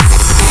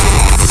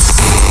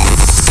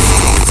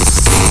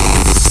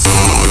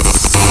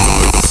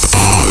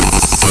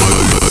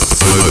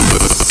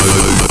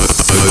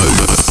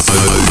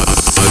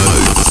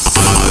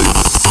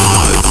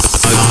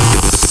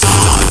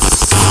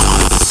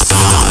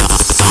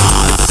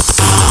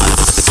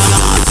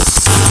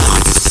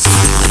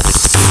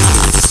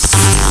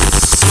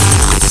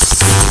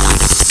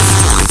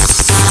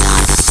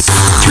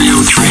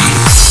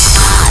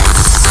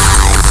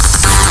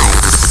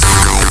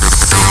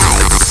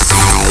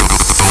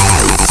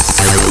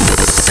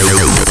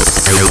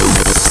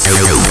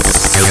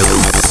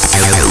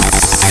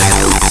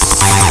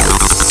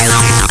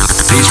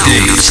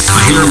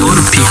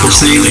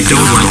say they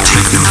don't like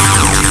techno.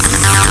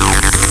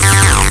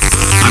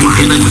 I'm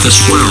hitting with a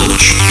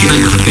squelch,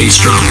 hitting with a bass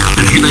drum,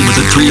 and hitting with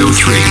a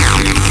 303.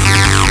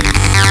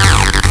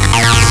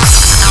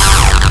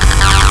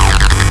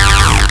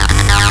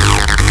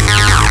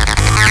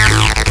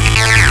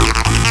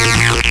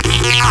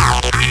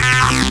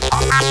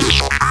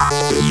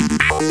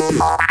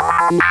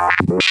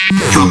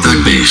 Drop that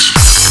bass.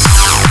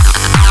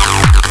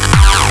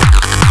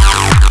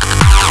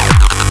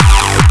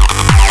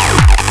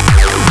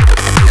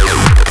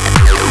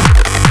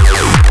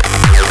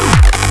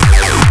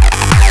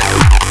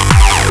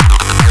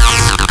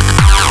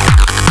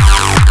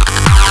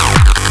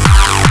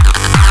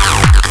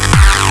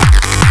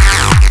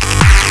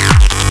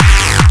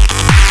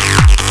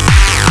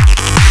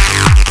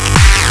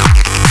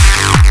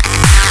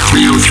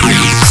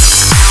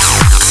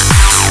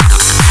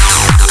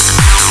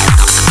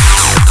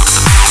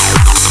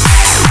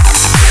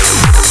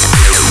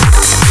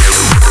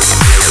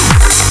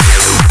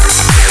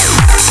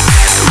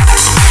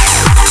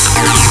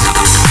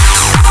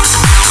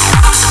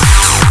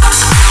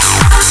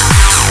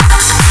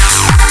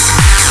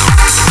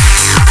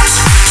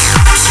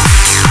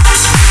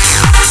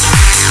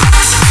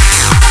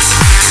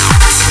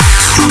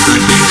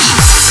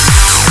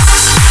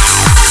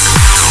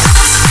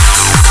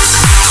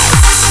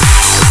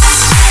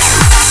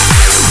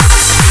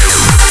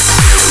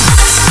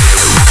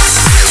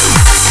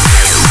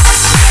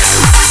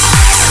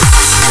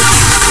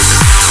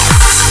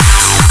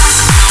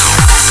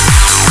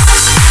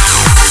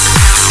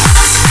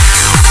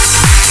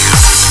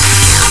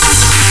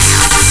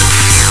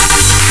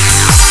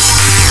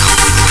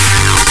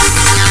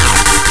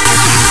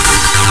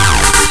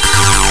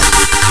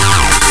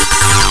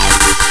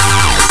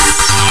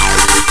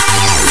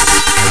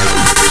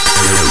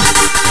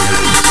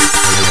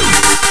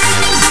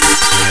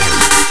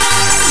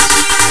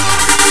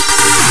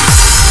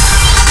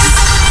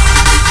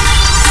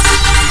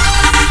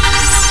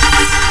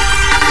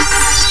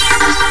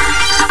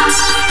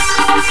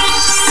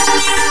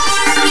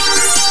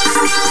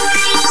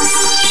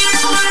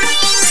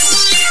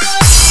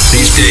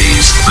 These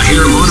days, I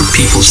hear a lot of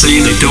people say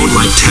they don't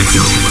like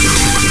techno.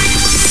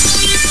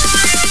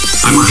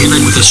 I'm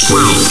hitting with a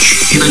squelch,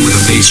 hitting with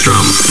a bass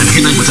drum, and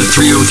hitting with a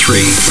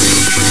 303.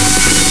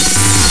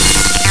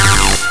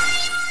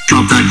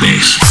 Drop that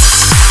bass.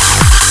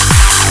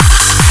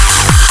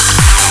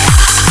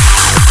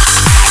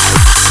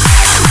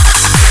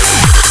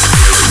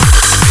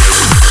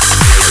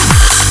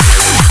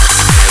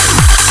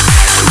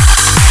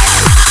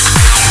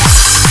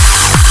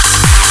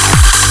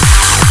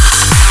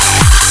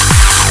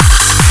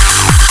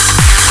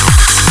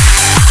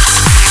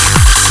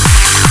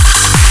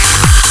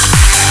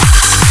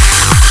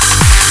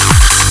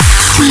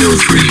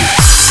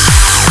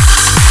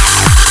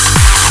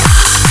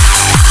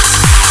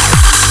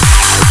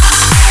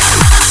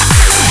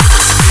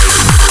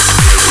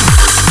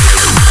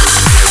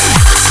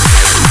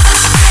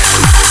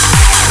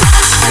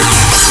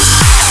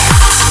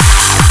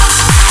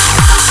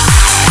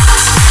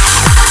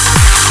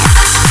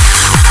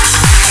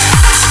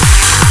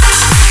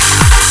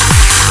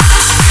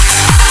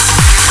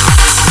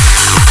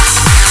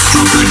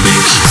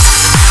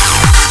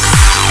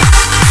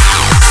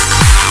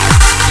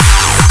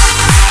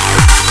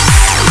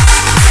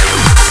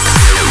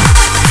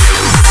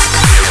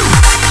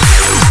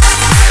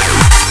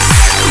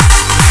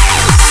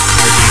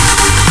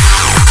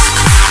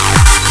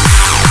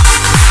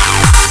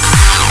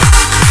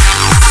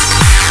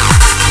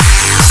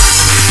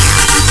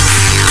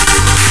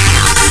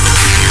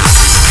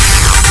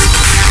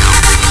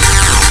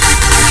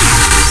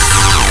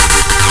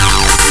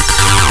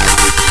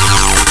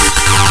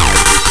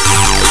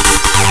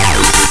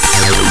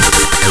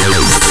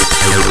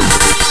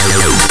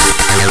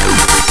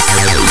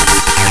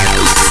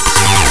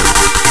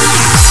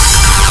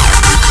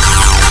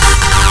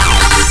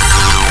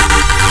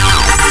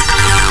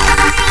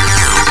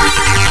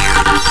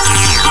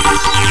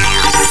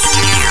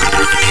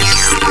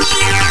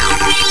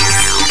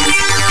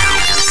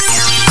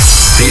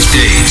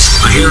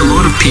 I hear a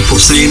lot of people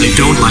say they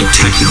don't like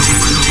techno.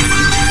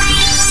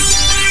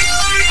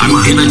 I'm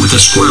hitting with a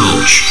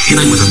squelch,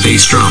 hitting with a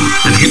bass drum,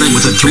 and hitting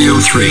with a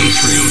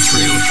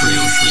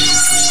 303.